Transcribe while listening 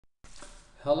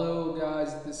Hello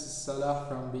guys, this is Salah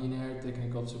from BeanAir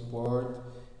Technical Support.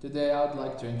 Today I'd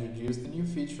like to introduce the new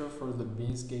feature for the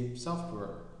BeanScape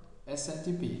software,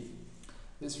 SNTP.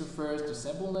 This refers to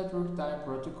Simple Network Time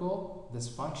Protocol. This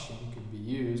function could be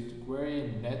used to query a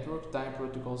network time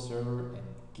protocol server and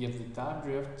give the time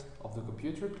drift of the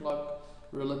computer clock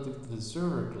relative to the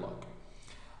server clock.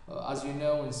 As you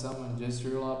know, in some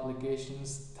industrial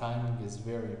applications, timing is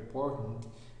very important.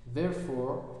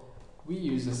 Therefore, we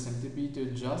use SNTP to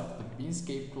adjust the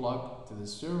BeanScape clock to the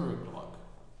server clock.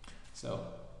 So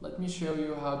let me show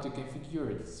you how to configure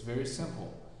it. It's very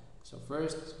simple. So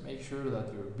first, make sure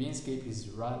that your BeanScape is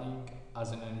running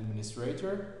as an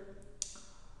administrator.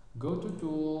 Go to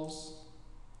Tools,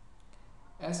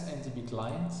 SNTP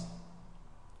Client.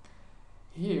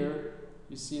 Here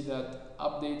you see that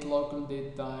Update Local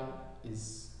Date Time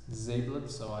is disabled,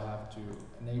 so I have to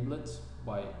enable it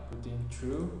by putting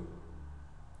True.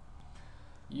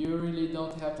 You really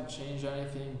don't have to change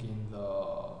anything in the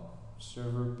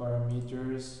server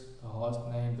parameters, the host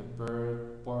name, the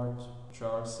port,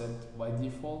 char set by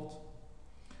default.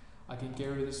 I can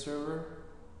carry the server,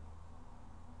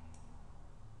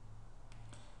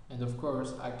 and of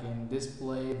course I can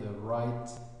display the right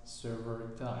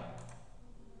server time.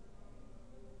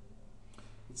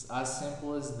 It's as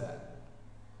simple as that.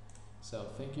 So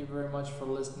thank you very much for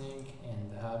listening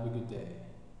and have a good day.